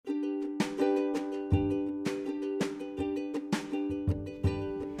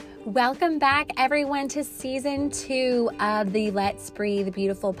Welcome back, everyone, to season 2 of the Let's Breathe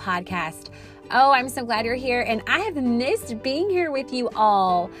Beautiful podcast. Oh, I'm so glad you're here, and I have missed being here with you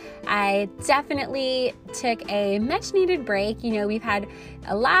all. I definitely took a much-needed break. You know, we've had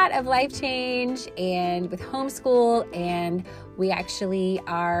a lot of life change, and with homeschool, and we actually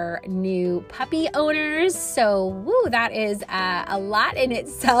are new puppy owners. So, woo, that is a lot in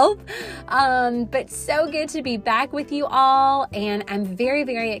itself. But so good to be back with you all, and I'm very,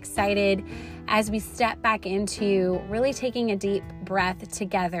 very excited as we step back into really taking a deep breath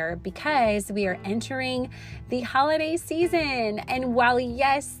together because we are entering the holiday season. And while,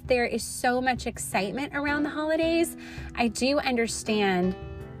 yes, there is so much excitement around the holidays, I do understand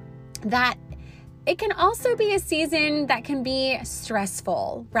that it can also be a season that can be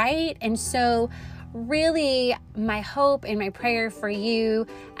stressful, right? And so really my hope and my prayer for you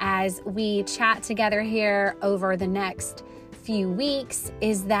as we chat together here over the next few weeks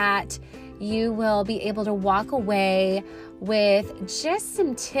is that you will be able to walk away with just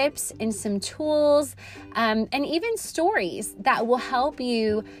some tips and some tools and even stories that will help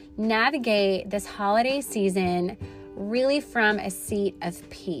you navigate this holiday season really from a seat of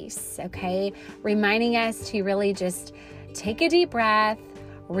peace, okay? Reminding us to really just take a deep breath,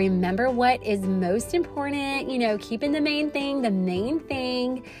 remember what is most important, keeping the main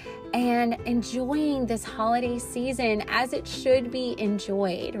thing, and enjoying this holiday season as it should be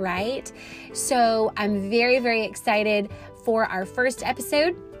enjoyed, right? So I'm very, very excited for our first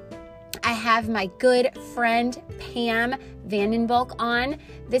episode. I have my good friend Pam VandenBulck on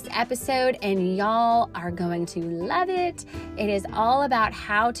this episode, and y'all are going to love it. It is all about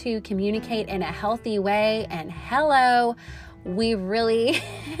how to communicate in a healthy way, and hello, we really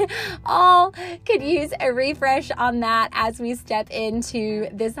all could use a refresh on that as we step into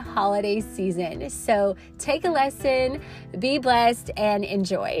this holiday season. So take a lesson, be blessed, and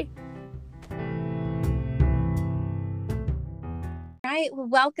enjoy. All right, well,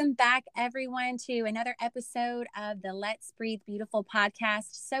 welcome back, everyone, to another episode of the Let's Breathe Beautiful podcast.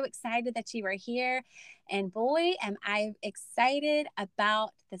 So excited that you are here. And boy, am I excited about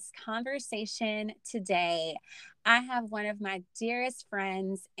this conversation today. I have one of my dearest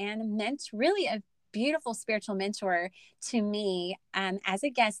friends and really a beautiful spiritual mentor to me as a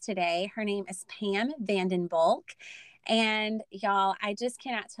guest today. Her name is Pam VandenBulck. And y'all, I just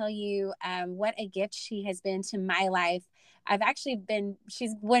cannot tell you what a gift she has been to my life.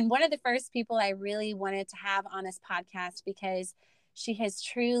 She's one of the first people I really wanted to have on this podcast because she has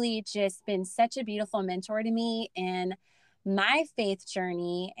truly just been such a beautiful mentor to me in my faith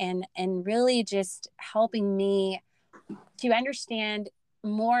journey and really just helping me to understand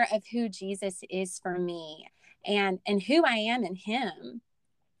more of who Jesus is for me and who I am in him.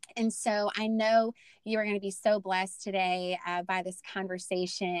 And so I know you are going to be so blessed today by this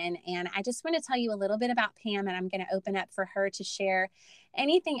conversation. And I just want to tell you a little bit about Pam, and I'm going to open up for her to share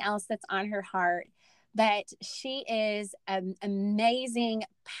anything else that's on her heart. But she is an amazing,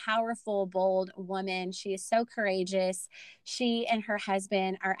 powerful, bold woman. She is so courageous. She and her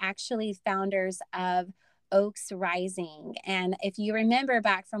husband are actually founders of Oaks Rising. And if you remember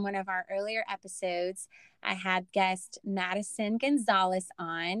back from one of our earlier episodes, I had guest Madison Gonzalez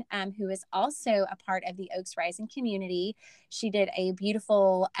on, who is also a part of the Oaks Rising community. She did a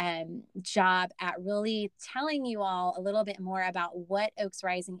beautiful job at really telling you all a little bit more about what Oaks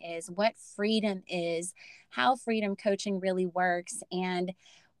Rising is, what freedom is, how freedom coaching really works. And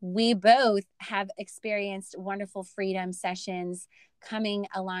we both have experienced wonderful freedom sessions coming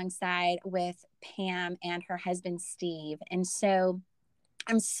alongside with Pam and her husband, Steve. And so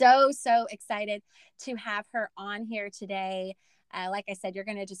I'm so excited to have her on here today. Like I said, you're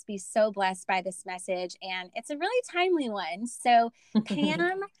going to just be so blessed by this message, and it's a really timely one. So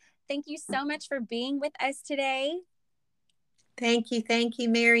Pam, thank you so much for being with us today. Thank you,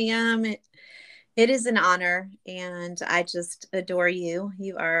 Miriam. It is an honor, and I just adore you.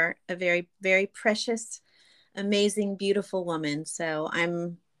 You are a very, very precious, amazing, beautiful woman. So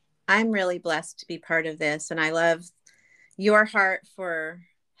I'm really blessed to be part of this, and I love your heart for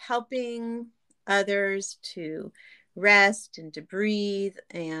helping others to rest and to breathe.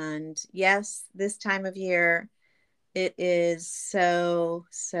 And yes, this time of year, it is so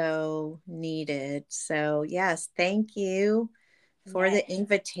needed. So yes, thank you for the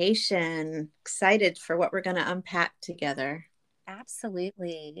invitation. Excited for what we're going to unpack together.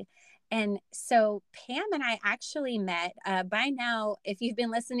 Absolutely. And so Pam and I actually met by now. If you've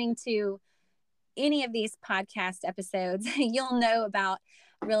been listening to any of these podcast episodes, you'll know about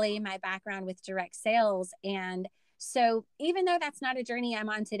really my background with direct sales. And so even though that's not a journey I'm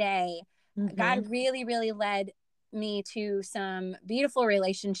on today, God really led me to some beautiful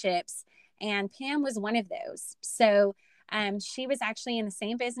relationships. And Pam was one of those. So she was actually in the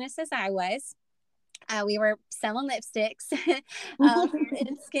same business as I was. We were selling lipsticks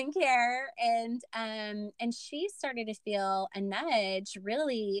and skincare, and she started to feel a nudge,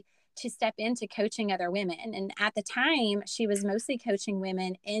 really, to step into coaching other women. And at the time, she was mostly coaching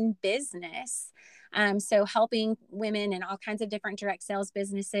women in business. So helping women in all kinds of different direct sales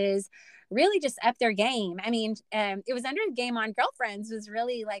businesses really just up their game. I mean, it was under Game On Girlfriends was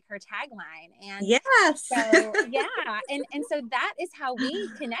really like her tagline. And Yes. so yeah, and so that is how we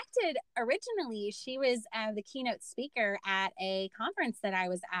connected originally. She was the keynote speaker at a conference that I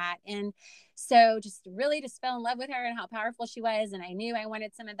was at, and so just really just fell in love with her and how powerful she was, and I knew I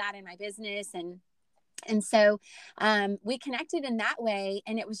wanted some of that in my business, and so we connected in that way,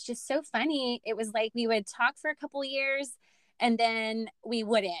 and it was just so funny. It was like we would talk for a couple years, and then we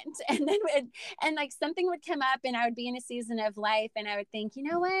wouldn't, and like something would come up, and I would be in a season of life, and I would think, you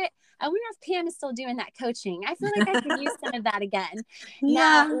know what? I wonder if Pam is still doing that coaching. I feel like I could use some of that again.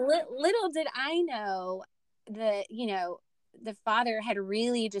 Now, Yeah. little did I know that, the Father had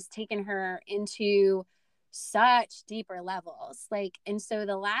really just taken her into such deeper levels. Like, and so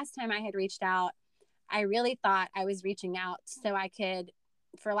the last time I had reached out, I really thought I was reaching out so I could,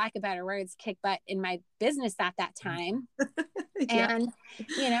 for lack of better words, kick butt in my business at that time. Yeah. And,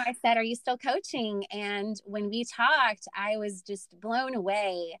 I said, are you still coaching? And when we talked, I was just blown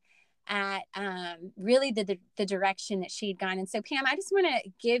away at really the direction that she'd gone. And so, Pam, I just want to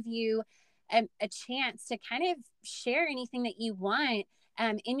give you a chance to kind of share anything that you want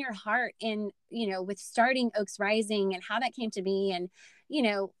in your heart with starting Oaks Rising and how that came to be, and,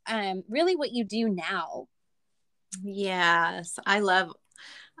 really what you do now. Yes. I love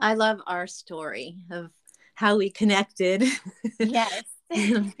our story of how we connected. Yes.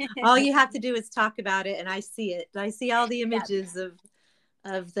 All you have to do is talk about it, and I see it. I see all the Yep. images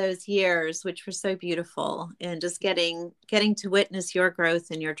of those years, which were so beautiful, and just getting to witness your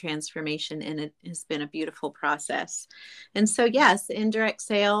growth and your transformation, and it has been a beautiful process. And so, yes, indirect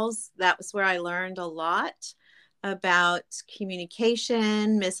sales, that was where I learned a lot about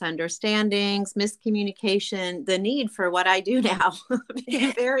communication, misunderstandings, miscommunication. The need for what I do now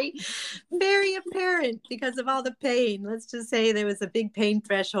became very, very apparent because of all the pain. Let's just say there was a big pain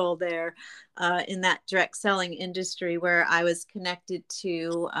threshold there in that direct selling industry, where I was connected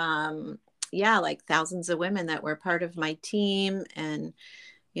to, like thousands of women that were part of my team, and,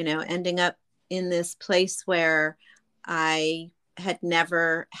 ending up in this place where I had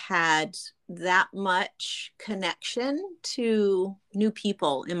never had that much connection to new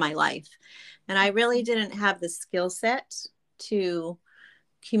people in my life. And I really didn't have the skill set to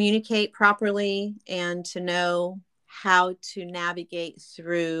communicate properly and to know how to navigate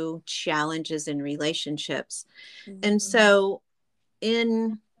through challenges in relationships. Mm-hmm. And so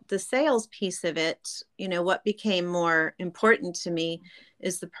in the sales piece of it, what became more important to me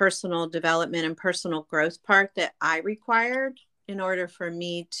is the personal development and personal growth part that I required in order for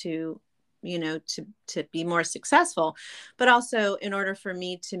me to be more successful, but also in order for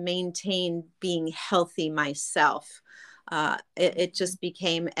me to maintain being healthy myself. It just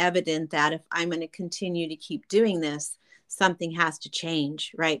became evident that if I'm going to continue to keep doing this, something has to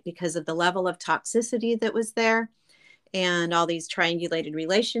change, right? Because of the level of toxicity that was there, and all these triangulated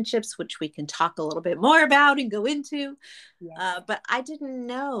relationships, which we can talk a little bit more about and go into. Yes. But I didn't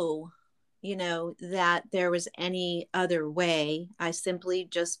know, that there was any other way. I simply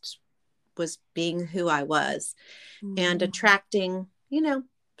just was being who I was, and attracting,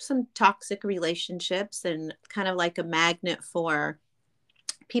 some toxic relationships, and kind of like a magnet for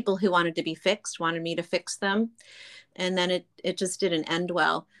people who wanted to be fixed, wanted me to fix them. And then it just didn't end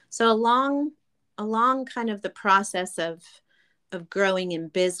well. So along kind of the process of growing in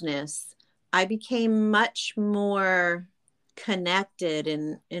business, I became much more connected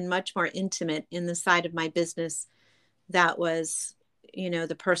and much more intimate in the side of my business that was,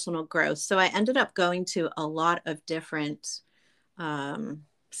 the personal growth. So I ended up going to a lot of different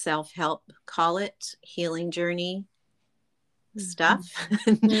self-help, call it healing journey stuff.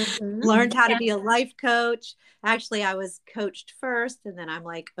 Mm-hmm. Learned how to Yeah. be a life coach. Actually, I was coached first, and then I'm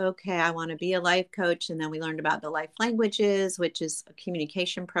like, okay, I want to be a life coach. And then we learned about the life languages, which is a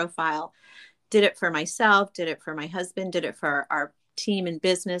communication profile. Did it for myself, did it for my husband, did it for our team in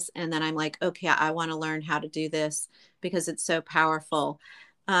business. And then I'm like, okay, I want to learn how to do this because it's so powerful.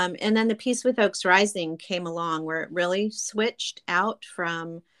 And then the piece with Oaks Rising came along, where it really switched out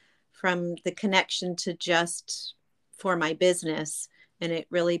from the connection to just for my business. And it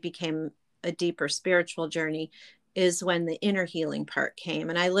really became a deeper spiritual journey. is when the inner healing part came.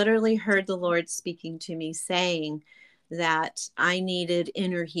 And I literally heard the Lord speaking to me saying that I needed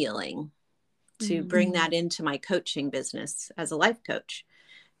inner healing to bring that into my coaching business as a life coach.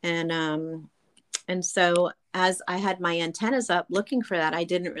 And so as I had my antennas up looking for that, I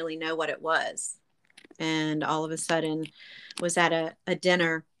didn't really know what it was. And all of a sudden was at a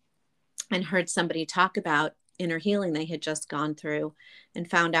dinner and heard somebody talk about inner healing they had just gone through, and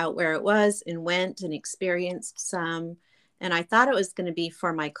found out where it was and went and experienced some. And I thought it was going to be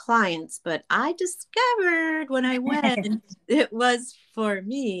for my clients, but I discovered when I went, it was for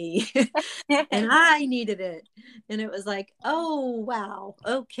me and I needed it. And it was like, oh, wow.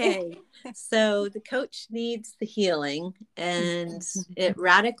 Okay. So the coach needs the healing, and it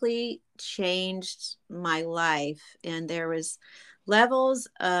radically changed my life. And there was levels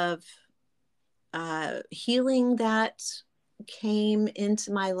of healing that came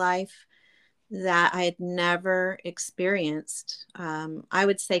into my life that I had never experienced. I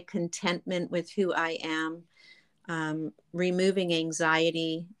would say contentment with who I am, removing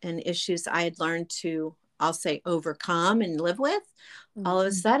anxiety and issues I had learned to, I'll say, overcome and live with. All of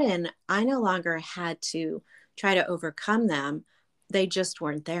a sudden, I no longer had to try to overcome them. They just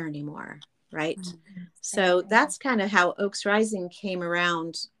weren't there anymore. Right. So that's kind of how Oaks Rising came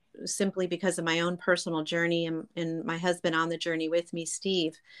around, simply because of my own personal journey and my husband on the journey with me,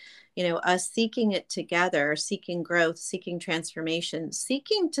 Steve. Us seeking it together, seeking growth, seeking transformation,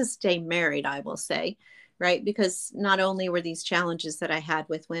 seeking to stay married, I will say, right? Because not only were these challenges that I had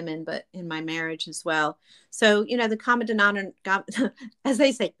with women, but in my marriage as well. So, the common denominator, as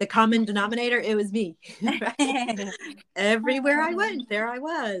they say, the common denominator, it was me. Right? Everywhere I went, there I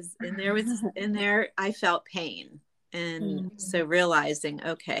was. And there I felt pain. And so realizing,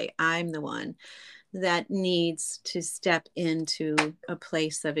 okay, I'm the one that needs to step into a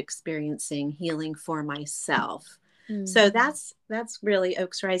place of experiencing healing for myself. So that's really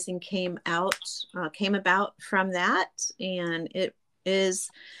Oaks Rising came about from that. And it is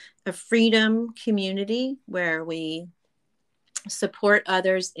a freedom community where we support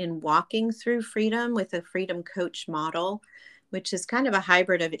others in walking through freedom with a freedom coach model, which is kind of a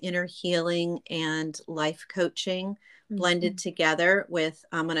hybrid of inner healing and life coaching blended together with,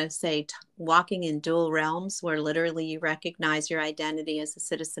 I'm going to say, walking in dual realms, where literally you recognize your identity as a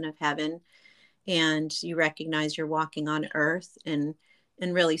citizen of heaven, and you recognize you're walking on earth, and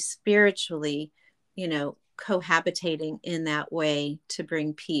really spiritually, cohabitating in that way to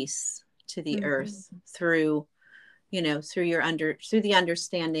bring peace to the earth through the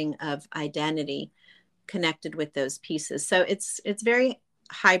understanding of identity connected with those pieces. So it's very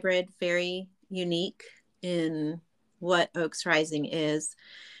hybrid, very unique in what Oaks Rising is.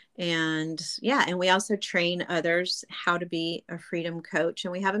 And we also train others how to be a freedom coach,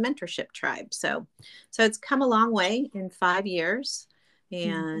 and we have a mentorship tribe. So it's come a long way in 5 years,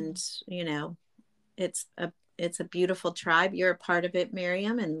 and it's a beautiful tribe. You're a part of it,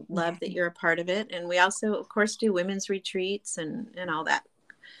 Miriam, and love that you're a part of it. And we also, of course, do women's retreats and all that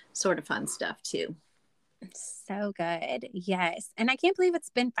sort of fun stuff too. So good. Yes. And I can't believe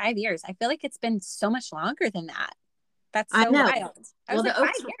it's been 5 years. I feel like it's been so much longer than that. That's so wild. I was like, 5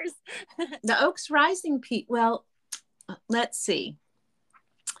 years. The Oaks Rising well, let's see.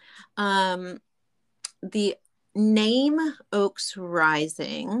 The name Oaks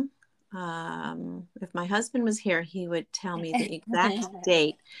Rising, if my husband was here, he would tell me the exact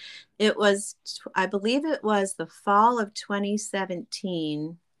date. It was, I believe it was the fall of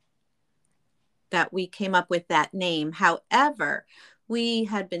 2017 that we came up with that name. However, we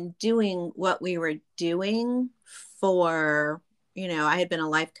had been doing what we were doing for, I had been a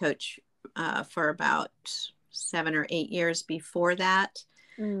life coach for about 7 or 8 years before that.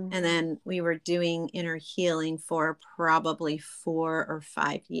 And then we were doing inner healing for probably 4 or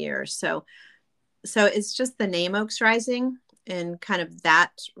 5 years. So it's just the name Oaks Rising and kind of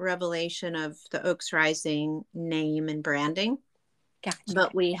that revelation of the Oaks Rising name and branding. Gotcha.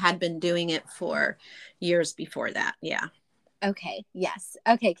 But we had been doing it for years before that. Yeah. Okay. Yes.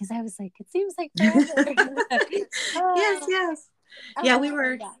 Okay. Because I was like, it seems like forever. Yes. Yeah, we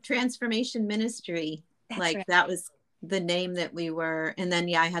were Transformation Ministry. That's right. That was the name that we were. And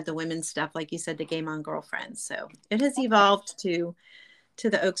then, I had the women's stuff, like you said, the Game On Girlfriends. So it has evolved to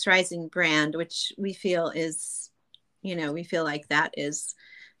the Oaks Rising brand, which we feel is, we feel like that is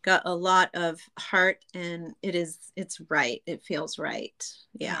got a lot of heart, and it's right. It feels right.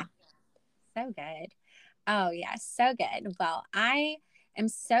 Yeah. So good. Oh yeah. So good. Well, I am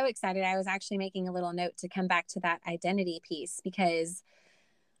so excited. I was actually making a little note to come back to that identity piece, because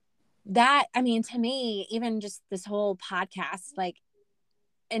that, I mean, to me, even just this whole podcast, like,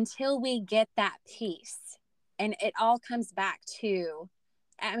 until we get that piece And it all comes back to,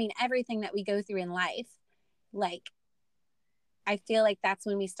 I mean, everything that we go through in life, like, I feel like that's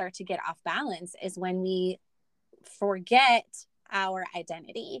when we start to get off balance, is when we forget our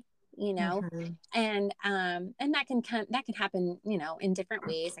identity, you know. Mm-hmm. And that can happen, you know, in different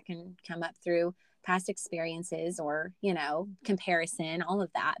ways. It can come up through past experiences, or, you know, comparison, all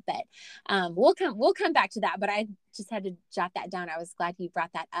of that. But we'll come back to that. But I just had to jot that down. I was glad you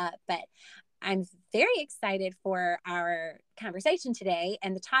brought that up. But I'm very excited for our conversation today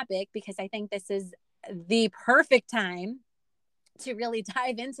and the topic, because I think this is the perfect time to really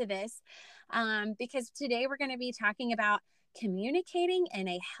dive into this, because today we're going to be talking about communicating in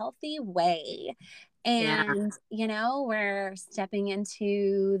a healthy way. Yeah. And, you know, we're stepping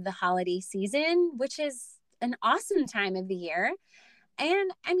into the holiday season, which is an awesome time of the year.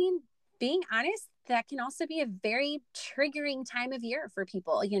 And I mean, being honest, that can also be a very triggering time of year for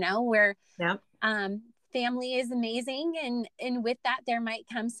people, you know, where Yep. family is amazing. And with that, there might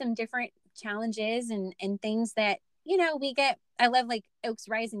come some different challenges and things that, you know, we get. I love like Oaks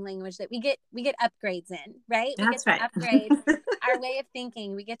Rising language, that we get upgrades in, right? We get That's to right. upgrade our way of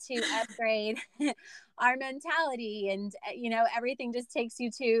thinking. We get to upgrade our mentality, and, you know, everything just takes you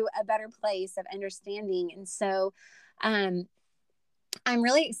to a better place of understanding. And so, I'm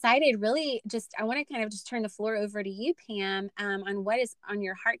really excited. Really, just I want to kind of just turn the floor over to you, Pam, on what is on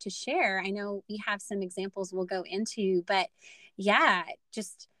your heart to share. I know we have some examples we'll go into, but yeah,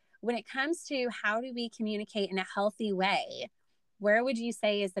 just when it comes to how do we communicate in a healthy way, where would you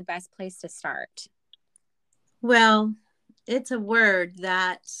say is the best place to start? Well, it's a word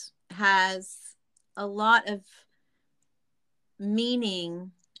that has a lot of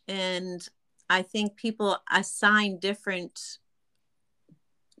meaning, and I think people assign different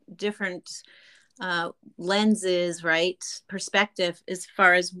lenses, right? Perspective as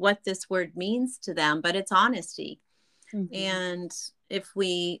far as what this word means to them, but it's honesty. Mm-hmm. And if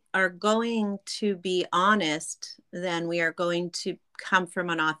we are going to be honest, then we are going to come from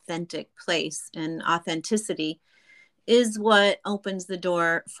an authentic place, and authenticity is what opens the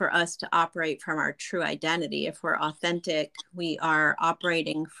door for us to operate from our true identity. If we're authentic, we are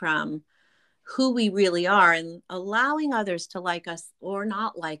operating from who we really are and allowing others to like us or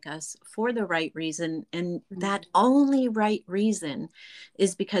not like us for the right reason. And that only right reason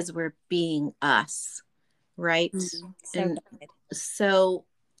is because we're being us, right? Mm-hmm. So And good. so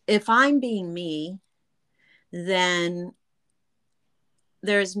if I'm being me, then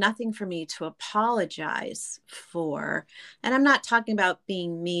there's nothing for me to apologize for. And I'm not talking about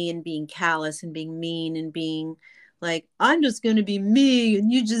being me and being callous and being mean and being like, I'm just going to be me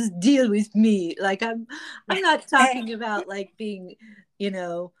and you just deal with me. Like I'm not talking about like being, you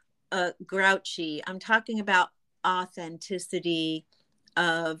know, grouchy. I'm talking about authenticity,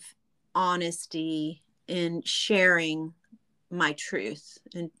 of honesty in sharing my truth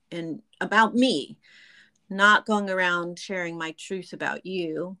and about me, not going around sharing my truth about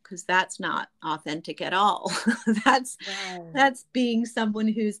you, because that's not authentic at all. that's Right. that's being someone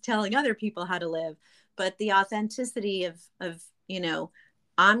who's telling other people how to live. But the authenticity of you know,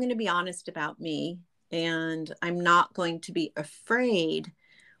 I'm going to be honest about me, and I'm not going to be afraid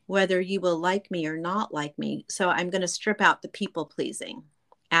whether you will like me or not like me. So I'm going to strip out the people pleasing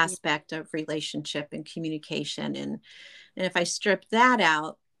aspect of relationship and communication, and if I strip that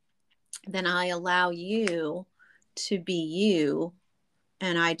out, then I allow you to be you.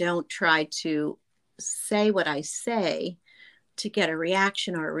 And I don't try to say what I say to get a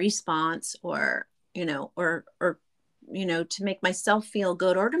reaction or a response, or, to make myself feel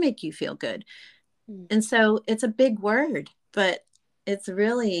good or to make you feel good. And so it's a big word, but it's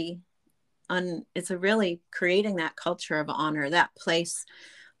really it's a really creating that culture of honor, that place.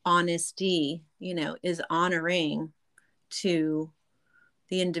 Honesty, is honoring to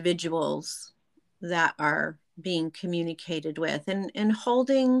the individuals that are being communicated with, and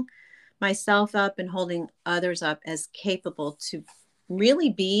holding myself up and holding others up as capable to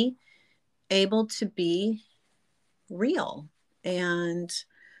really be able to be real and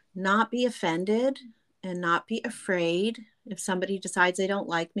not be offended and not be afraid if somebody decides they don't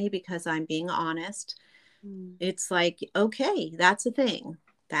like me because I'm being honest. It's like, okay, that's a thing.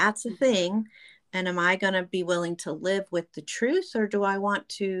 That's a thing. And am I going to be willing to live with the truth, or do I want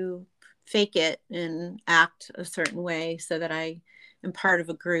to fake it and act a certain way so that I am part of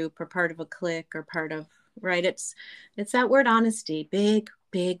a group or part of a clique or part of, right? It's that word honesty. Big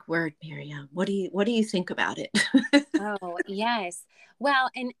word, Miriam. What do you think about it? Oh, yes. Well,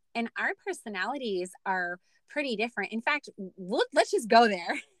 and our personalities are pretty different. In fact, let's just go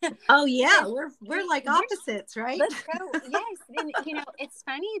there. Oh yeah, Because we're like we're opposites, right? let's go. Yes. And, you know, it's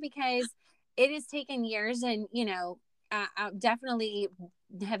funny because it has taken years, and, I definitely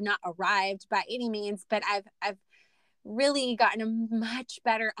have not arrived by any means, but I've really gotten a much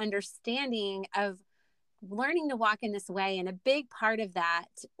better understanding of learning to walk in this way. And a big part of that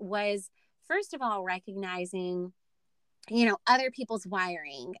was, first of all, recognizing, other people's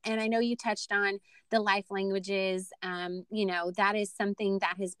wiring. And I know you touched on the life languages. That is something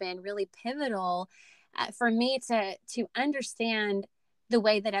that has been really pivotal for me to understand the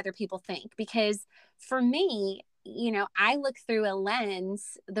way that other people think. Because for me, I look through a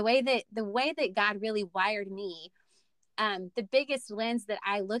lens, the way that God really wired me. The biggest lens that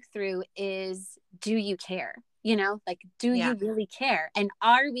I look through is, do you care? Like, do Yeah. you really care? And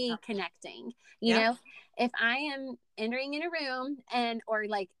are we connecting? Yep. If I am entering in a room or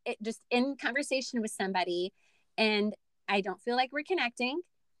like just in conversation with somebody and I don't feel like we're connecting,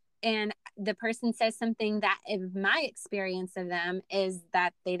 and the person says something that, in my experience of them, is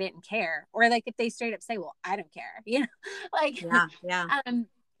that they didn't care, or like if they straight up say, well, I don't care, like, Yeah. Yeah. um,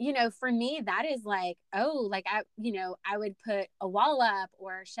 for me, that is like, oh, like I would put a wall up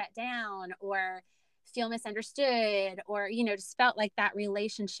or shut down or feel misunderstood, or, just felt like that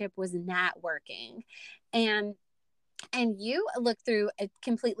relationship was not working. And you look through a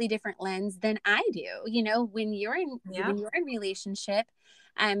completely different lens than I do. When you're in Yeah. relationship,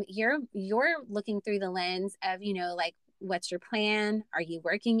 you're looking through the lens of, like, what's your plan? Are you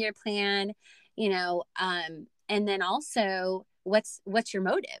working your plan? And then also, what's your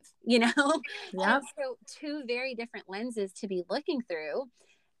motive? Yep. And so, two very different lenses to be looking through.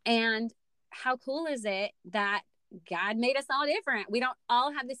 And how cool is it that God made us all different? We don't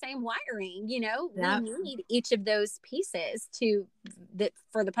all have the same wiring. We Yep. need each of those pieces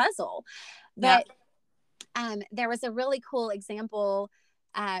for the puzzle. Yep. But there was a really cool example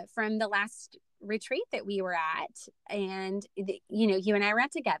from the last retreat that we were at, and you and I were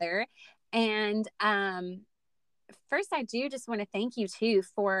at together. And first, I do just want to thank you too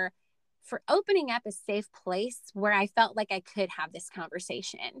for opening up a safe place where I felt like I could have this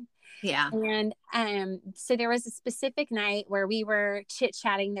conversation. Yeah. And so there was a specific night where we were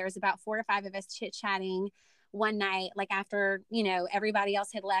chit-chatting. There was about 4 or 5 of us chit-chatting one night, like after, everybody else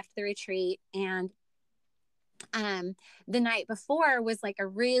had left the retreat. And the night before was like a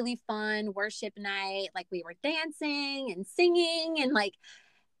really fun worship night. Like, we were dancing and singing, and like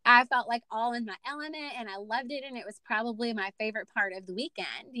I felt like all in my element, and I loved it. And it was probably my favorite part of the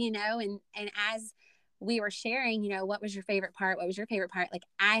weekend, and as we were sharing, what was your favorite part? What was your favorite part? Like,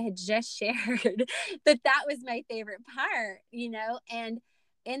 I had just shared that was my favorite part, and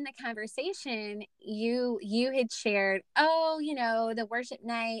in the conversation, you had shared, oh, the worship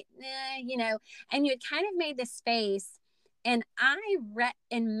night, and you had kind of made this face. And I read,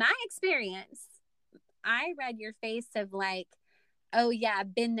 in my experience, I read your face of like, oh yeah,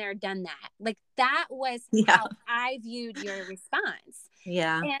 I've been there, done that. Like, that was Yeah. how I viewed your response.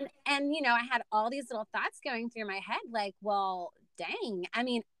 Yeah. And I had all these little thoughts going through my head, like, well, dang, I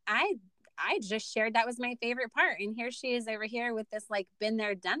mean, I just shared that was my favorite part, and here she is over here with this like been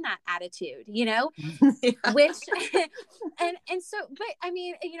there, done that attitude, Yeah. which and so, but I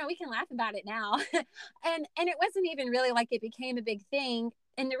mean, we can laugh about it now. And it wasn't even really like it became a big thing.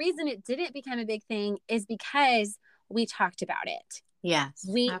 And the reason it didn't become a big thing is because we talked about it. Yes.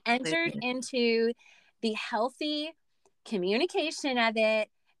 We entered Absolutely. into the healthy communication of it,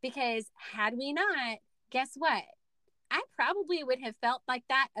 because had we not, guess what? I probably would have felt like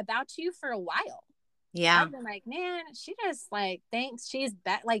that about you for a while. Yeah. I've been like, man, she just like thinks she's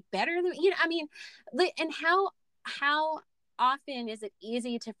better than, I mean, and how often is it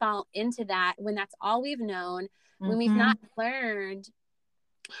easy to fall into that when that's all we've known, when we've Mm-hmm. not learned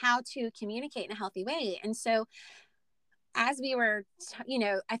how to communicate in a healthy way. And so, as we were,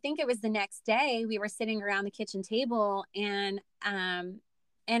 I think it was the next day, we were sitting around the kitchen table, and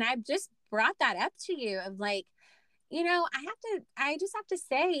I just brought that up to you of like, I just have to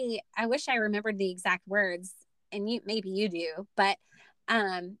say, I wish I remembered the exact words, and maybe you do, but,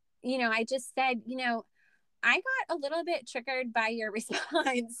 I just said, I got a little bit triggered by your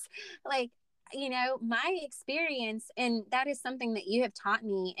response. Like, my experience, and that is something that you have taught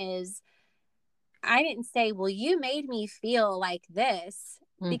me, is I didn't say, well, you made me feel like this,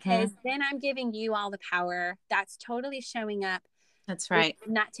 Mm-hmm. because then I'm giving you all the power. That's totally showing up That's with right.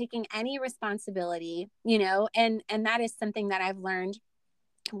 not taking any responsibility, and that is something that I've learned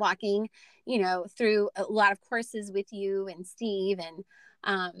walking, through a lot of courses with you and Steve,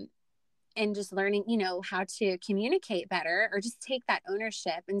 and just learning, how to communicate better, or just take that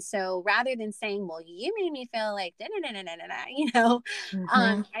ownership. And so, rather than saying, well, you made me feel like, da, da, da, da, da, da,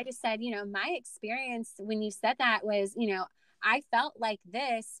 Mm-hmm. I just said, my experience when you said that was, I felt like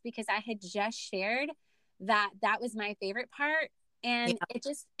this because I had just shared that that was my favorite part. And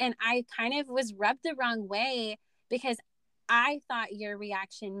Yeah. and I kind of was rubbed the wrong way because I thought your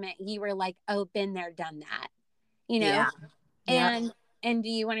reaction meant you were like, oh, been there, done that, you know? Yeah. Yep. And do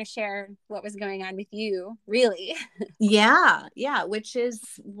you want to share what was going on with you, really? Yeah. Yeah. Which is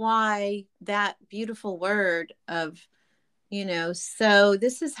why that beautiful word of, so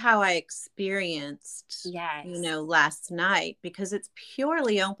this is how I experienced, Yes. last night, because it's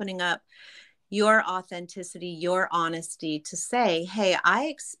purely opening up your authenticity, your honesty to say, hey, I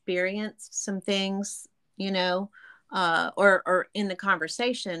experienced some things, or in the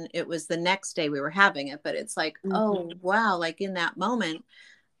conversation, it was the next day we were having it, but it's like, Mm-hmm. oh, wow, like in that moment,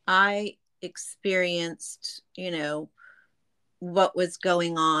 I experienced, what was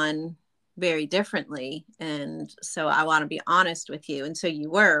going on very differently. And so I want to be honest with you. And so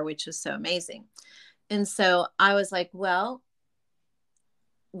you were, which is so amazing. And so I was like, well,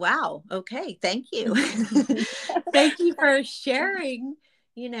 wow. Okay. Thank you. Thank you for sharing,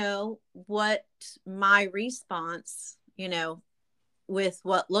 what my response, with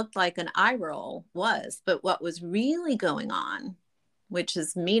what looked like an eye roll was, but what was really going on, which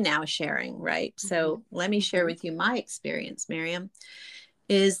is me now sharing, right? So let me share Mm-hmm. with you my experience, Miriam,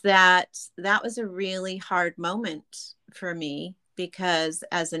 is that that was a really hard moment for me because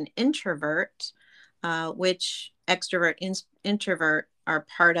as an introvert, which extrovert, introvert are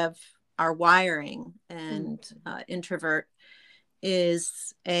part of our wiring, and introvert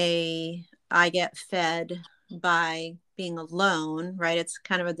is I get fed by being alone, right? It's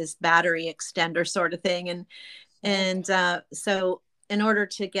kind of this battery extender sort of thing. So in order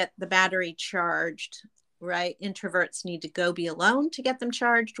to get the battery charged, right, introverts need to go be alone to get them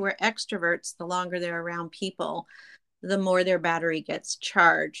charged, where extroverts, the longer they're around people, the more their battery gets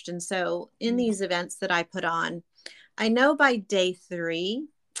charged. And so in these events that I put on, I know by day 3,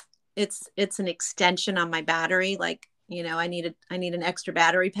 it's an extension on my battery. Like, I need an extra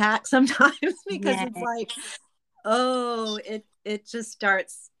battery pack sometimes because Yeah. it's like, oh, it just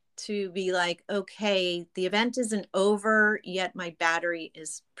starts to be like, okay, the event isn't over yet, my battery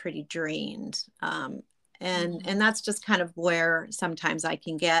is pretty drained. And that's just kind of where sometimes I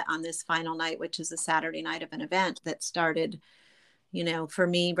can get on this final night, which is a Saturday night of an event that started, for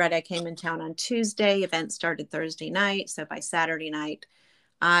me, right, I came in town on Tuesday, event started Thursday night, so by Saturday night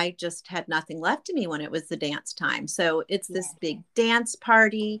I just had nothing left of me when it was the dance time. So it's this big dance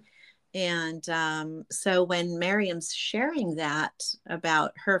party. And so when Miriam's sharing that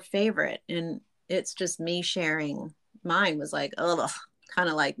about her favorite, and it's just me sharing mine, was like, oh, kind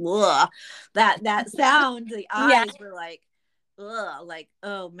of like, ugh, that sound, the Yeah. eyes were like, ugh, like,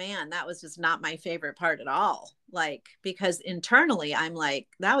 oh man, that was just not my favorite part at all. Like, because internally I'm like,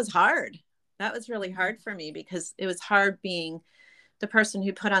 that was hard. That was really hard for me because it was hard being the person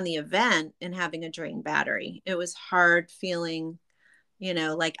who put on the event and having a drained battery. It was hard feeling,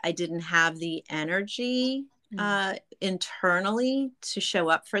 like I didn't have the energy internally to show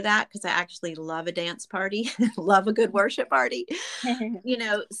up for that, because I actually love a dance party, love a good worship party,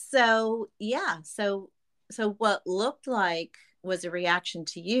 So yeah, so what looked like was a reaction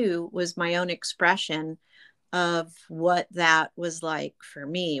to you was my own expression of what that was like for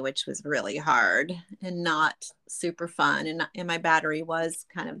me, which was really hard and not super fun. And my battery was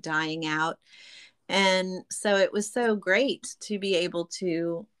kind of dying out. And so it was so great to be able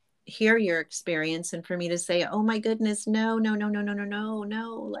to hear your experience and for me to say, oh my goodness, no, no, no, no, no, no, no,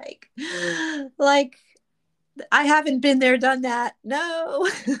 no. Like I haven't been there, done that. No.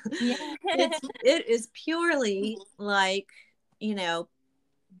 Yeah. It is purely like, you know,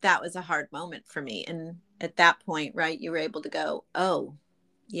 that was a hard moment for me. And at that point, right, you were able to go, oh,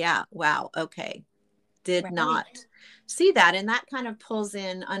 yeah, wow, okay, did Right. not see that. And that kind of pulls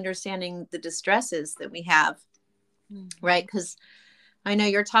in understanding the distresses that we have, right? Because I know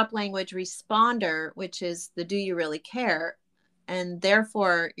your top language responder, which is the do you really care? And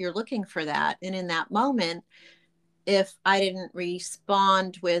therefore, you're looking for that. And in that moment, if I didn't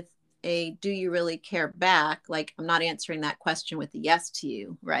respond with a do you really care back, like I'm not answering that question with a yes to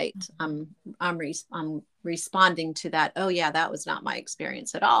you, right? I'm responding to that, oh yeah, that was not my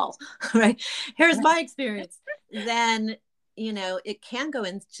experience at all. Right, here's my experience. Then it can go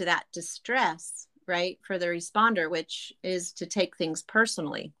into that distress, right, for the responder, which is to take things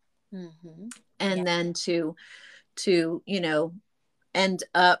personally, Yeah. and then to end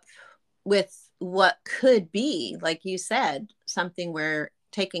up with what could be, like you said, something where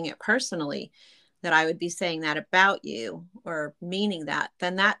taking it personally, that I would be saying that about you or meaning that,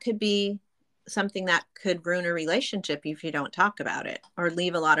 then that could be something that could ruin a relationship if you don't talk about it or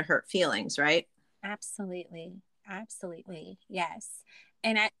leave a lot of hurt feelings, right? Absolutely. Absolutely. Yes.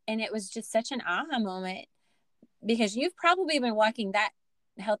 And it was just such an aha moment because you've probably been walking that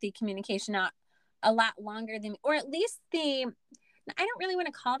healthy communication out a lot longer than, or at least I don't really want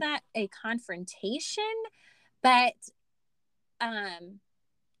to call that a confrontation, but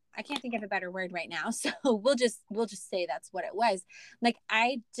I can't think of a better word right now. So we'll just say that's what it was. Like,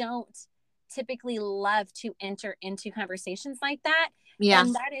 I don't typically love to enter into conversations like that. Yeah.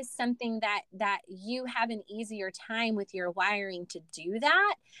 And that is something that you have an easier time with your wiring to do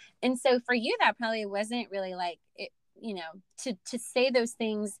that. And so for you, that probably wasn't really like it, to say those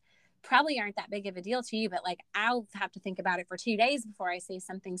things probably aren't that big of a deal to you, but like I'll have to think about it for 2 days before I say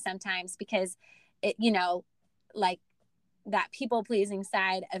something sometimes, because it, like that people pleasing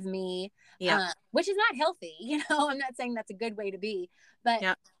side of me, Yeah. which is not healthy. I'm not saying that's a good way to be, but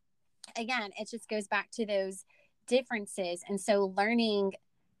Yeah. again, it just goes back to those differences. And so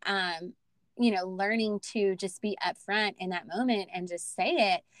um, learning to just be upfront in that moment and just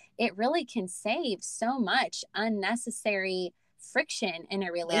say it, it really can save so much unnecessary friction in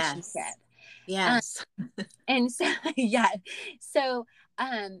a relationship. Yes. Um, Yes. and so, yeah. So,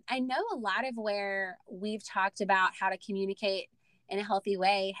 I know a lot of where we've talked about how to communicate in a healthy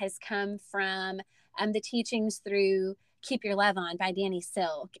way has come from the teachings through Keep Your Love On by Danny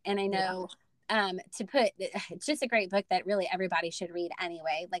Silk. And I Yeah. know it's just a great book that really everybody should read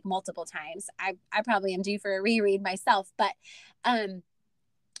anyway, like multiple times. I probably am due for a reread myself, but um,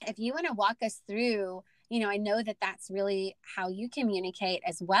 if you want to walk us through, I know that that's really how you communicate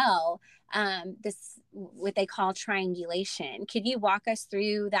as well. This, what they call triangulation. Could you walk us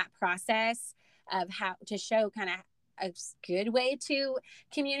through that process of how to show kind of a good way to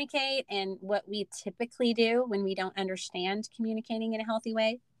communicate and what we typically do when we don't understand communicating in a healthy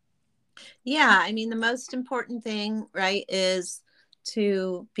way? Yeah. I mean, the most important thing, right, is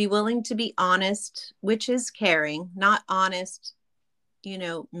to be willing to be honest, which is caring, not honest,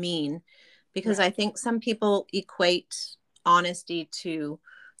 mean, because Right. I think some people equate honesty to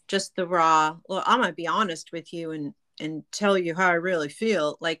just the raw, well, I'm going to be honest with you and tell you how I really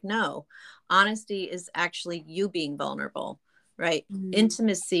feel. Like, no, honesty is actually you being vulnerable, right? Mm-hmm.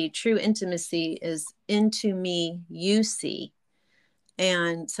 Intimacy, true intimacy is into me, you see.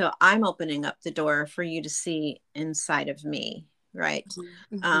 And so I'm opening up the door for you to see inside of me, right?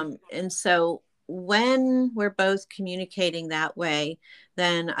 Mm-hmm. And so when we're both communicating that way,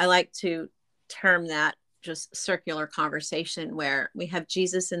 then I like to term that just circular conversation where we have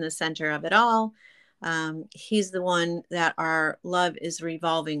Jesus in the center of it all. He's the one that our love is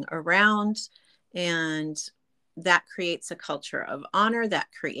revolving around. And that creates a culture of honor, that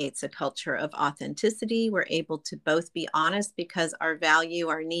creates a culture of authenticity. We're able to both be honest because our value,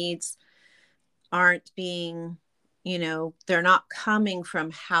 our needs aren't being, they're not coming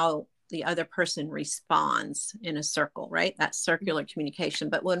from how the other person responds in a circle, right? That's circular communication.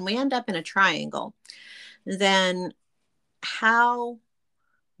 But when we end up in a triangle, then how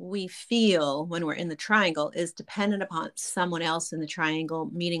we feel when we're in the triangle is dependent upon someone else in the triangle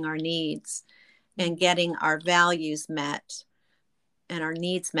meeting our needs and getting our values met and our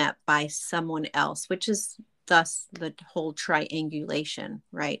needs met by someone else, which is thus the whole triangulation,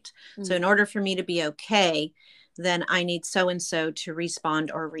 right? So, in order for me to be okay, then I need so and so to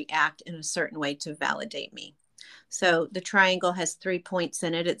respond or react in a certain way to validate me. So, the triangle has 3 points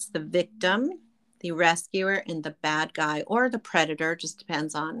in it. It's the victim, the rescuer, and the bad guy or the predator. Just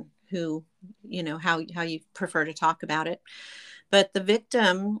depends on who, how you prefer to talk about it. But the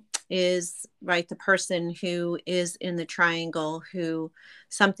victim is, right, the person who is in the triangle, who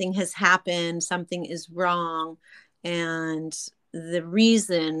something has happened, something is wrong, and the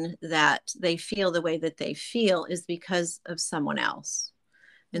reason that they feel the way that they feel is because of someone else.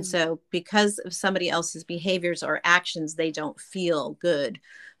 And so because of somebody else's behaviors or actions, they don't feel good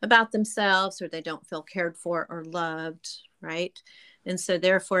about themselves, or they don't feel cared for or loved, right? And so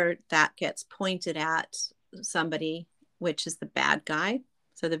therefore that gets pointed at somebody, which is the bad guy.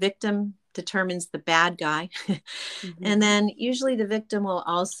 So the victim determines the bad guy. And then usually the victim will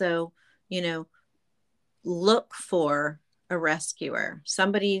also, you know, look for a rescuer,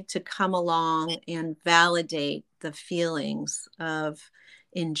 somebody to come along and validate the feelings of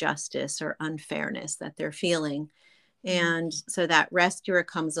injustice or unfairness that they're feeling. And so that rescuer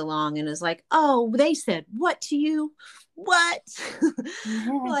comes along and is like, oh, they said what to you? What?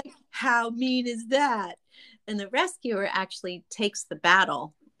 Like, how mean is that? And the rescuer actually takes the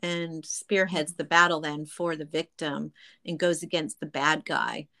battle and spearheads the battle then for the victim and goes against the bad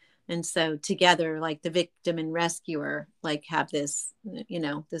guy. And so together, like the victim and rescuer, like have this,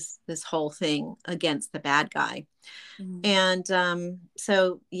 this whole thing against the bad guy. Mm. And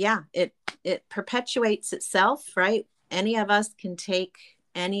so, yeah, it perpetuates itself, right? Any of us can take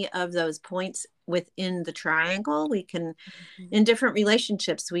any of those points within the triangle. We can, in different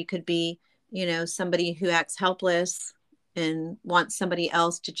relationships, we could be, somebody who acts helpless and wants somebody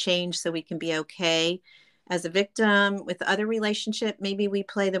else to change so we can be okay. As a victim with the other relationship, maybe we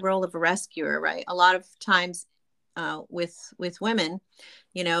play the role of a rescuer, right? A lot of times with women,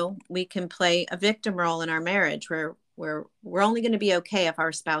 we can play a victim role in our marriage where we're only going to be okay if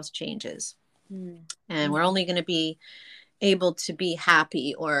our spouse changes, and we're only going to be able to be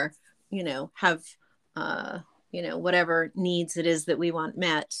happy or have whatever needs it is that we want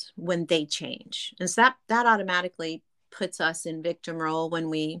met when they change. And so that automatically puts us in victim role when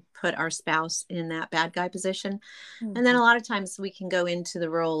we put our spouse in that bad guy position. And then a lot of times we can go into the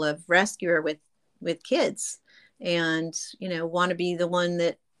role of rescuer with kids and want to be the one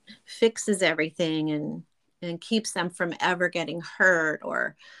that fixes everything and keeps them from ever getting hurt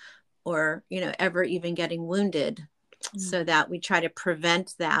or ever even getting wounded, so that we try to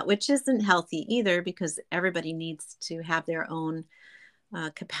prevent that, which isn't healthy either, because everybody needs to have their own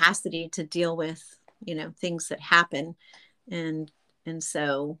capacity to deal with things that happen. And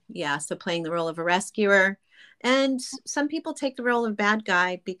so, yeah, so playing the role of a rescuer. And some people take the role of bad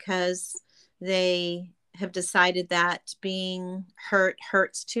guy because they have decided that being hurt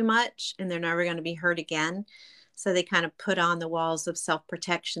hurts too much and they're never going to be hurt again. So they kind of put on the walls of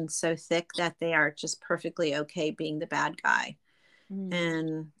self-protection so thick that they are just perfectly okay being the bad guy.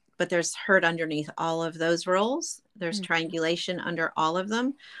 But there's hurt underneath all of those roles. There's triangulation under all of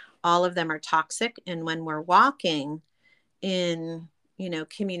them. All of them are toxic. And when we're walking in,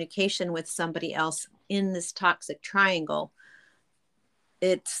 communication with somebody else in this toxic triangle,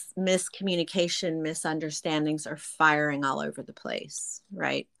 it's miscommunication, misunderstandings are firing all over the place,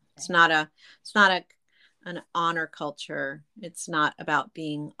 right? It's not an honor culture. It's not about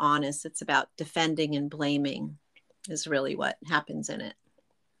being honest. It's about defending and blaming is really what happens in it.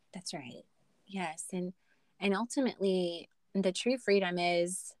 That's right. Yes. And ultimately the true freedom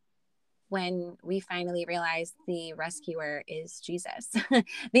is when we finally realize the rescuer is Jesus,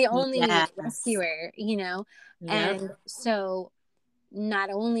 the only rescuer, Yep. And so not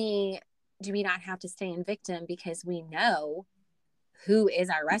only do we not have to stay in victim because we know who is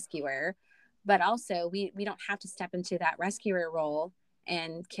our rescuer, but also we don't have to step into that rescuer role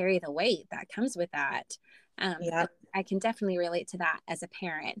and carry the weight that comes with that. Yep. I can definitely relate to that as a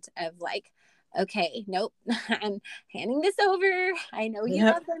parent of like, okay, nope, I'm handing this over. I know you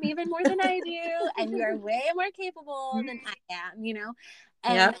Yep. love them even more than I do, and you are way more capable than I am, And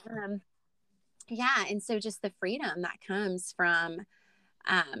Yep. yeah, and so just the freedom that comes from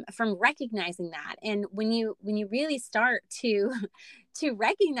recognizing that. And when you really start to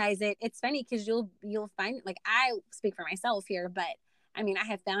recognize it, it's funny because you'll find, like, I speak for myself here, but I mean, I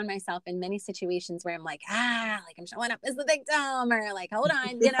have found myself in many situations where I'm like, like I'm showing up as the victim, or like, hold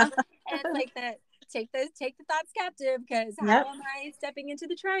on, and it's like that. Take the thoughts captive, because how am I stepping into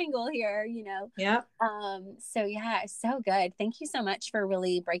the triangle here? Yep. So yeah, so good. Thank you so much for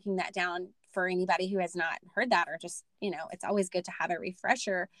really breaking that down for anybody who has not heard that, or just, it's always good to have a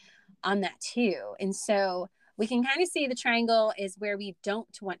refresher on that too. And so we can kind of see the triangle is where we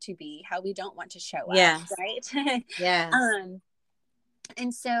don't want to be, how we don't want to show up, right? Yes.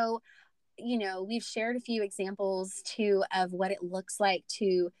 And so, we've shared a few examples too of what it looks like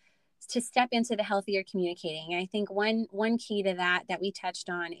to step into the healthier communicating. And I think one key to that we touched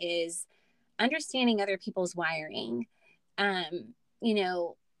on is understanding other people's wiring. That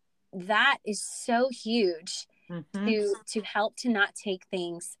is so huge to help to not take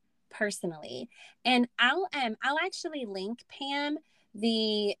things personally. And I'll actually link, Pam,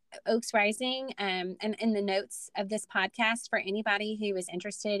 the Oaks Rising and in the notes of this podcast for anybody who is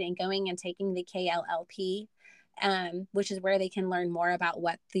interested in going and taking the KLLP, which is where they can learn more about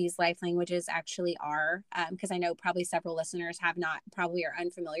what these life languages actually are. Because I know probably several listeners probably are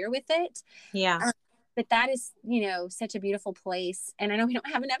unfamiliar with it. Yeah. But that is, such a beautiful place. And I know we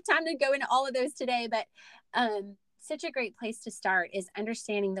don't have enough time to go into all of those today, but such a great place to start is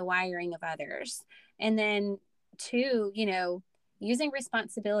understanding the wiring of others. And then two, using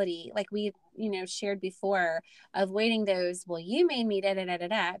responsibility, like we, shared before, avoiding those, well, you made me da da da da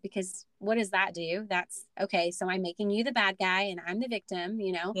da, because what does that do? That's okay. So I'm making you the bad guy and I'm the victim,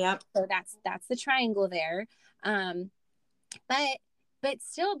 Yep. So that's the triangle there. But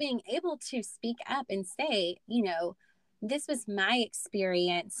still being able to speak up and say, this was my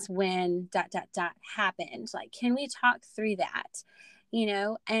experience when ... happened. Like, can we talk through that?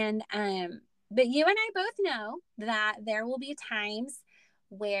 and but you and I both know that there will be times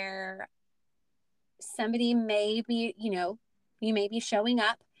where somebody may be, you may be showing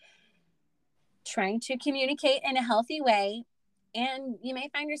up trying to communicate in a healthy way, and you may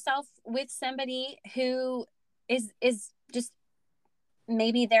find yourself with somebody who is just,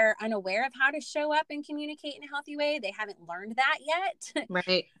 maybe they're unaware of how to show up and communicate in a healthy way. They haven't learned that yet.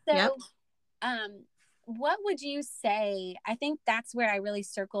 Right. Yep. So what would you say? I think that's where I really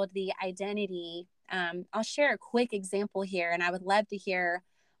circled the identity. I'll share a quick example here, and I would love to hear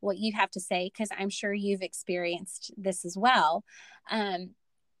what you have to say, because I'm sure you've experienced this as well.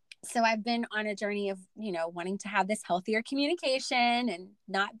 So I've been on a journey of, wanting to have this healthier communication and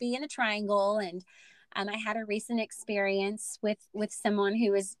not be in a triangle. And I had a recent experience with someone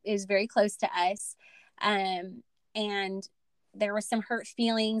who is very close to us. And there were some hurt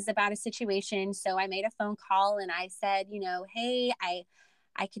feelings about a situation. So I made a phone call and I said, hey,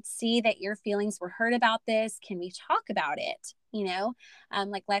 I could see that your feelings were hurt about this. Can we talk about it?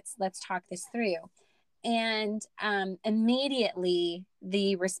 Like, let's talk this through. And immediately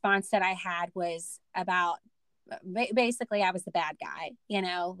the response that I had was about, basically, I was the bad guy,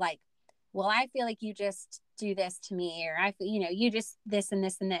 like, well, I feel like you just do this to me, or you just this and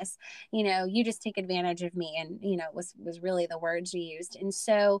this and this, you just take advantage of me. And, was really the words you used. And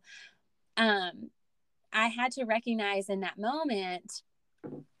so I had to recognize in that moment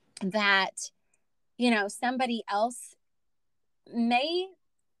that, somebody else may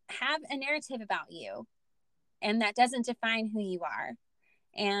have a narrative about you, and that doesn't define who you are.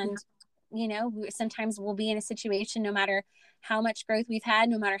 And, sometimes we'll be in a situation, no matter how much growth we've had,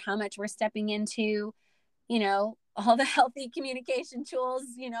 no matter how much we're stepping into, all the healthy communication tools,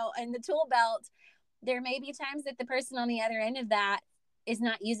 in the tool belt, there may be times that the person on the other end of that is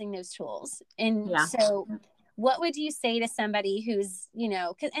not using those tools. And so what would you say to somebody who's,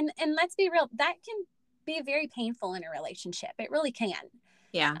 and let's be real, that can be very painful in a relationship. It really can.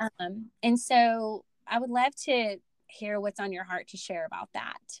 Yeah. And so I would love to hear what's on your heart to share about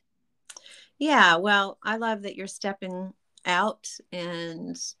that. Yeah. Well, I love that you're stepping out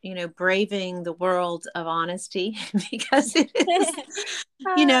and, braving the world of honesty, because it is,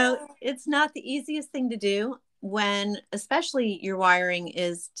 it's not the easiest thing to do when, especially, your wiring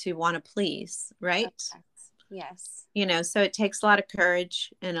is to want to please, right? Yes. So it takes a lot of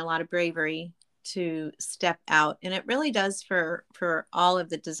courage and a lot of bravery to step out. And it really does for all of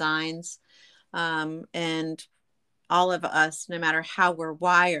the designs, and all of us, no matter how we're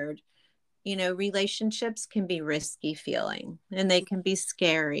wired. Relationships can be risky feeling, and they can be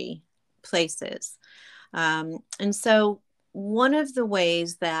scary places. And so one of the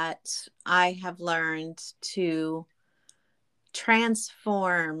ways that I have learned to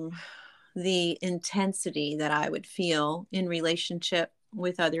transform the intensity that I would feel in relationship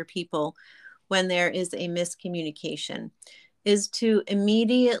with other people when there is a miscommunication is to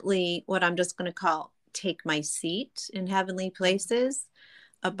immediately, what I'm just going to call, take my seat in heavenly places,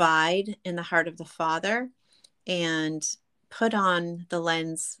 abide in the heart of the Father, and put on the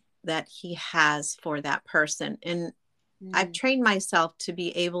lens that He has for that person. And I've trained myself to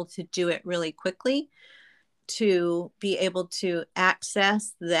be able to do it really quickly, to be able to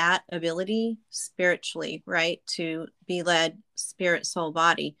access that ability spiritually, right? To be led spirit, soul,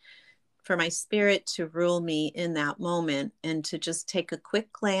 body, for my spirit to rule me in that moment, and to just take a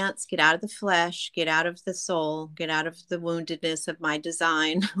quick glance, get out of the flesh, get out of the soul, get out of the woundedness of my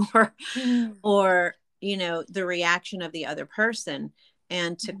design or the reaction of the other person,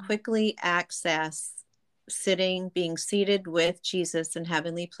 and to quickly access being seated with Jesus in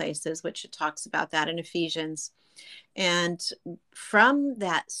heavenly places, which it talks about that in Ephesians. And from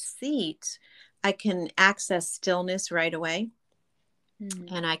that seat, I can access stillness right away.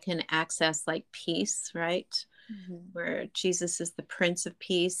 And I can access like peace, right? Where Jesus is the Prince of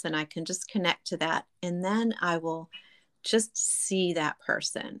Peace, and I can just connect to that. And then I will just see that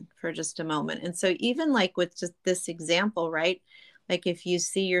person for just a moment. And so even like with just this example, right? Like if you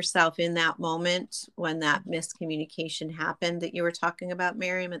see yourself in that moment when that miscommunication happened that you were talking about,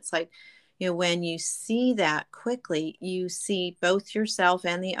 Miriam, it's like, when you see that quickly, you see both yourself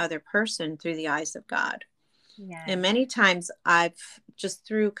and the other person through the eyes of God. Yes. And many times I've just,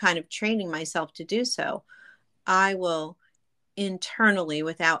 through kind of training myself to do so, I will internally,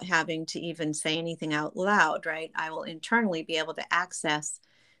 without having to even say anything out loud, right? I will internally be able to access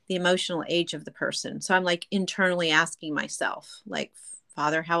the emotional age of the person. So I'm like internally asking myself, like,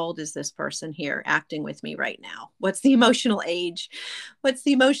 Father, how old is this person here acting with me right now? What's the emotional age? What's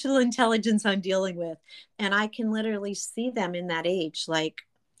the emotional intelligence I'm dealing with? And I can literally see them in that age, like,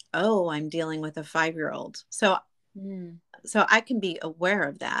 oh, I'm dealing with a 5-year-old. So so I can be aware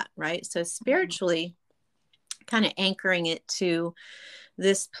of that, right? So spiritually, kind of anchoring it to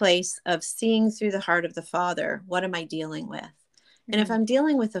this place of seeing through the heart of the Father. What am I dealing with? And if Mm-hmm. I'm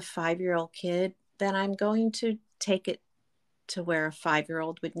dealing with a 5-year-old kid, then I'm going to take it to where a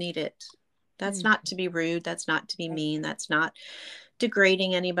 5-year-old would need it. That's not to be rude. That's not to be mean. That's not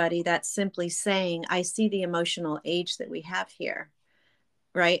degrading anybody. That's simply saying, I see the emotional age that we have here.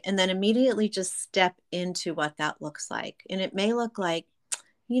 Right. And then immediately just step into what that looks like. And it may look like,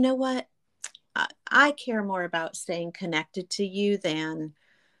 you know what? I care more about staying connected to you than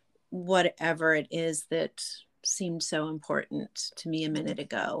whatever it is that seemed so important to me a minute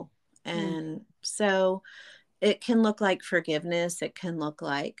ago. And so it can look like forgiveness. It can look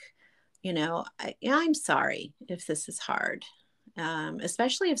like, I'm sorry if this is hard,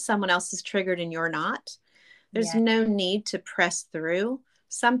 especially if someone else is triggered and you're not. There's Yeah. no need to press through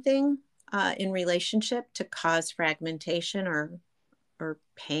something in relationship to cause fragmentation or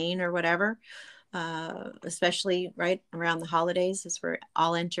pain or whatever, especially right around the holidays as we're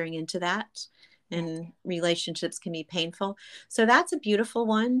all entering into that. And relationships can be painful. So that's a beautiful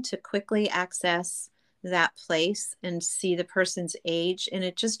one to quickly access that place and see the person's age. And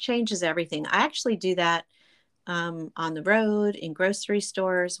it just changes everything. I actually do that on the road, in grocery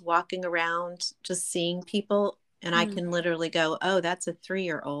stores, walking around, just seeing people. And I can literally go, oh, that's a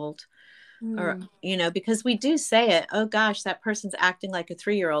 3-year-old. Or, because we do say it, oh gosh, that person's acting like a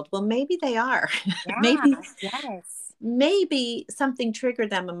 3-year-old. Well, maybe they are. Yeah. maybe, Yes. maybe something triggered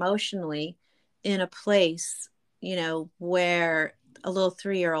them emotionally in a place, where a little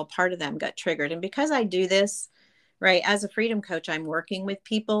 3-year-old part of them got triggered. And because I do this, right, as a freedom coach, I'm working with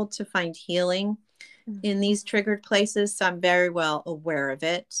people to find healing in these triggered places. So I'm very well aware of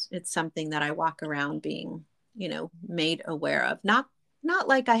it. It's something that I walk around being, made aware of. Not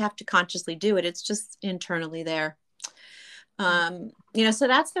like I have to consciously do it. It's just internally there. So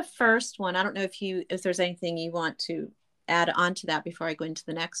that's the first one. I don't know if there's anything you want to add on to that before I go into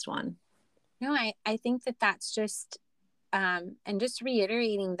the next one. No, I think that that's just, and just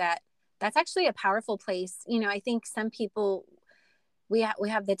reiterating that that's actually a powerful place. I think some people, we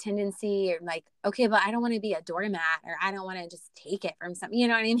have the tendency, or like, okay, but I don't want to be a doormat, or I don't want to just take it from some, you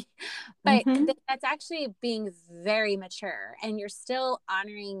know what I mean? But Mm-hmm. that's actually being very mature, and you're still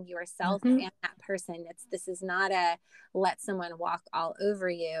honoring yourself Mm-hmm. and that person. This is not a let someone walk all over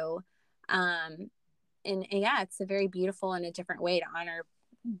you. And yeah, it's a very beautiful and a different way to honor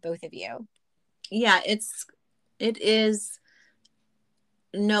both of you. Yeah, it is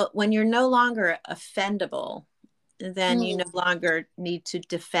when you're no longer offendable, then you no longer need to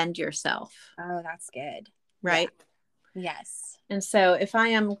defend yourself. Oh, that's good. Yeah. Right. Yes. And so if I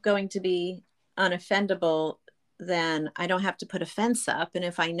am going to be unoffendable, then I don't have to put a fence up. And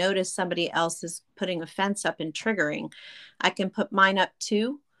if I notice somebody else is putting a fence up and triggering, I can put mine up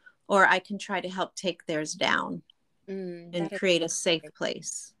too, or I can try to help take theirs down and That is create a safe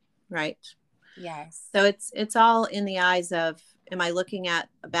place. Right. yes. So it's all in the eyes of, am I looking at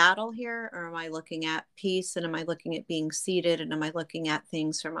a battle here, or am I looking at peace, and am I looking at being seated, and am I looking at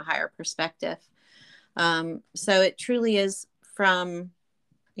things from a higher perspective? So it truly is from,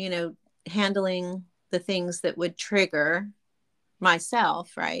 handling the things that would trigger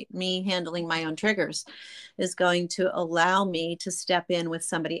myself, right? Me handling my own triggers is going to allow me to step in with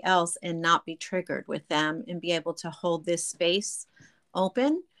somebody else and not be triggered with them, and be able to hold this space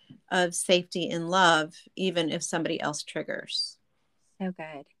open of safety and love, even if somebody else triggers. So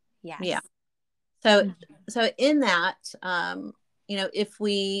good. Yes. Yeah. So in that,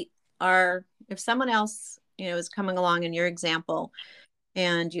 if someone else, is coming along in your example,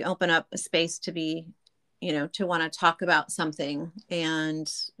 and you open up a space to be, to want to talk about something,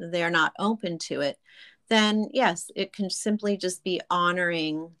 and they're not open to it, then yes, it can simply just be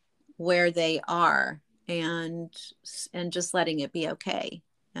honoring where they are, and just letting it be okay.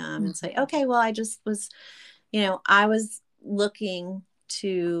 And say, okay, well, I was looking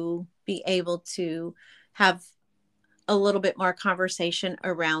to be able to have a little bit more conversation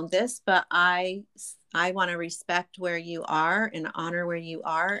around this, but I want to respect where you are and honor where you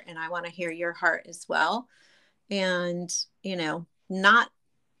are, and I want to hear your heart as well. And not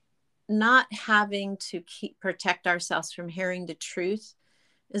having to protect ourselves from hearing the truth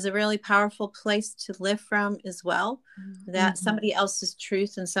is a really powerful place to live from as well. That somebody else's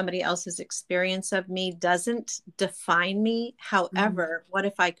truth and somebody else's experience of me doesn't define me. However, what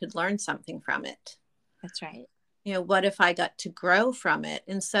if I could learn something from it? That's right. What if I got to grow from it?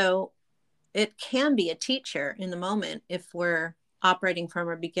 And so it can be a teacher in the moment if we're operating from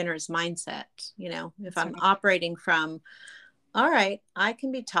a beginner's mindset. If I'm operating from, all right, I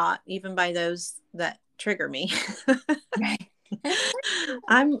can be taught even by those that trigger me. Right.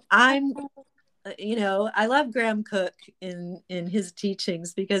 I'm I love Graham Cook in his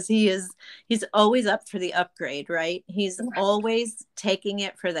teachings because he's always up for the upgrade, right? He's always taking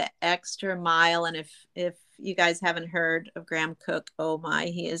it for the extra mile. And if you guys haven't heard of Graham Cook, oh my,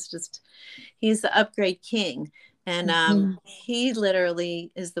 he's the upgrade king. And he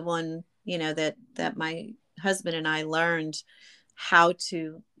literally is the one, that my husband and I learned how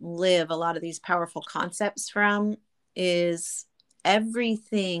to live a lot of these powerful concepts from. Is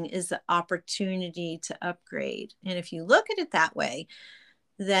everything is an opportunity to upgrade. And if you look at it that way,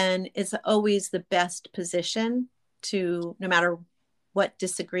 then it's always the best position to, no matter what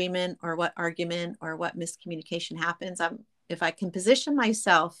disagreement or what argument or what miscommunication happens, if I can position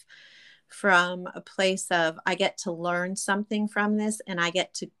myself from a place of I get to learn something from this and I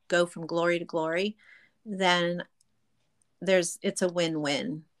get to go from glory to glory, then it's a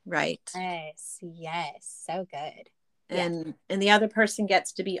win-win, right? Yes, so good. And the other person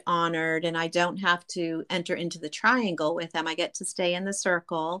gets to be honored, and I don't have to enter into the triangle with them. I get to stay in the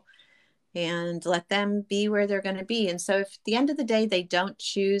circle and let them be where they're going to be. And so if at the end of the day they don't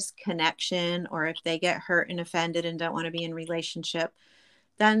choose connection, or if they get hurt and offended and don't want to be in relationship,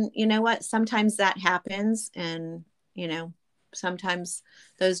 then you know what, sometimes that happens. And sometimes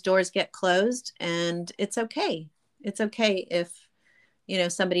those doors get closed, and it's okay. It's okay if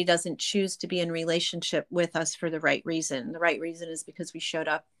somebody doesn't choose to be in relationship with us for the right reason. The right reason is because we showed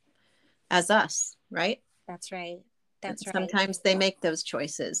up as us, right? That's right. Sometimes they make those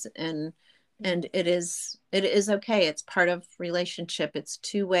choices, and it is okay. It's part of relationship. It's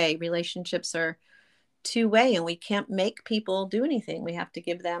two-way. Relationships are two-way, and we can't make people do anything. We have to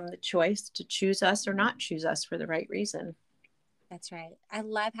give them the choice to choose us or not choose us for the right reason. That's right. I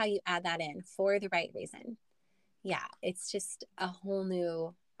love how you add that in, for the right reason. Yeah, it's just a whole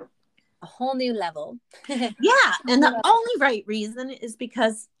new level. Yeah, and the only right reason is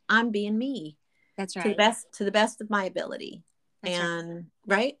because I'm being me. That's right. To the best of my ability. That's and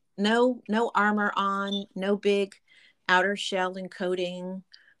right. No armor on, no big outer shell and coating.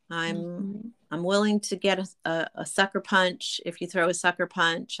 I'm willing to get a sucker punch. If you throw a sucker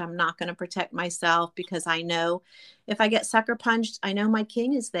punch, I'm not going to protect myself, because I know if I get sucker punched, I know my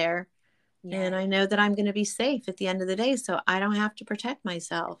king is there. Yeah. And I know that I'm going to be safe at the end of the day. So I don't have to protect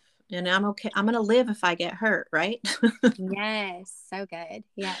myself, and I'm okay. I'm going to live if I get hurt. Right. Yes. So good.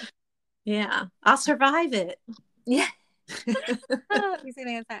 Yes. Yeah. I'll survive it. Yeah. You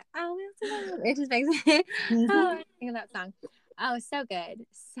see that? Oh, it just makes me, I think of that song. Oh, so good.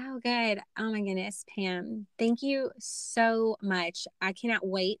 So good. Oh my goodness, Pam. Thank you so much. I can't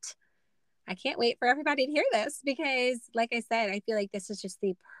wait for everybody to hear this, because like I said, I feel like this is just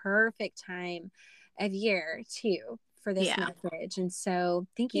the perfect time of year too for this message. And so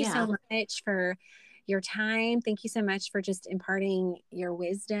thank you so much for your time. Thank you so much for just imparting your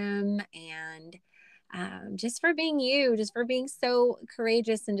wisdom, and just for being you, just for being so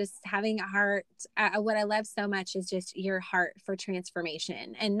courageous, and just having a heart. What I love so much is just your heart for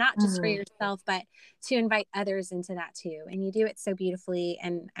transformation, and not just for yourself, but to invite others into that too. And you do it so beautifully.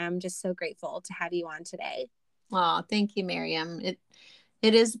 And I'm just so grateful to have you on today. Oh, thank you, Miriam. It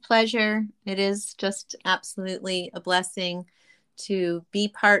is a pleasure. It is just absolutely a blessing to be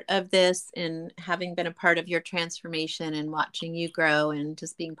part of this, and having been a part of your transformation and watching you grow, and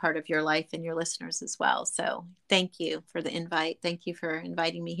just being part of your life and your listeners as well. So thank you for the invite. Thank you for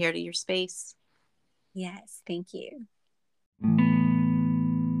inviting me here to your space. Yes, thank you.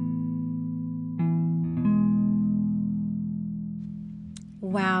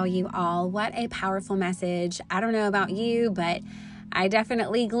 Wow, you all, what a powerful message. I don't know about you, but I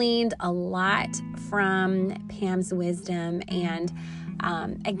definitely gleaned a lot from Pam's wisdom. And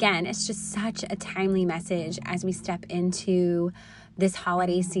again, it's just such a timely message as we step into this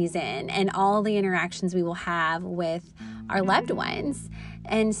holiday season and all the interactions we will have with our loved ones.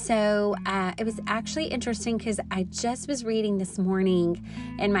 And so it was actually interesting, because I just was reading this morning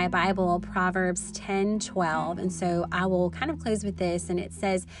in my Bible, Proverbs 10:12. And so I will kind of close with this. And it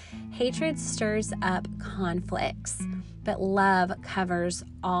says, hatred stirs up conflicts, but love covers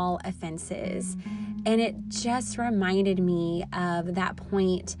all offenses. And it just reminded me of that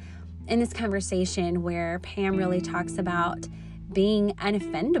point in this conversation where Pam really talks about being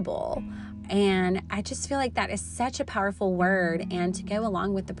unoffendable. And I just feel like that is such a powerful word. And to go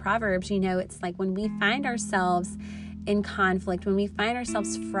along with the Proverbs, it's like when we find ourselves in conflict, when we find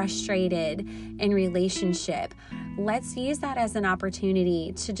ourselves frustrated in relationship, let's use that as an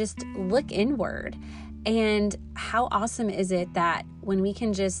opportunity to just look inward. And how awesome is it that when we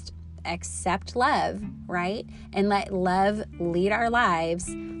can just accept love, right? And let love lead our lives,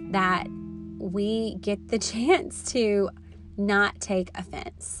 that we get the chance to not take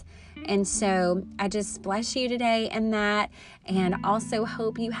offense. And so I just bless you today in that, and also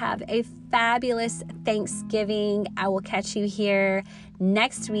hope you have a fabulous Thanksgiving. I will catch you here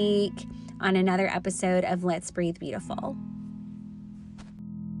next week on another episode of Let's Breathe Beautiful.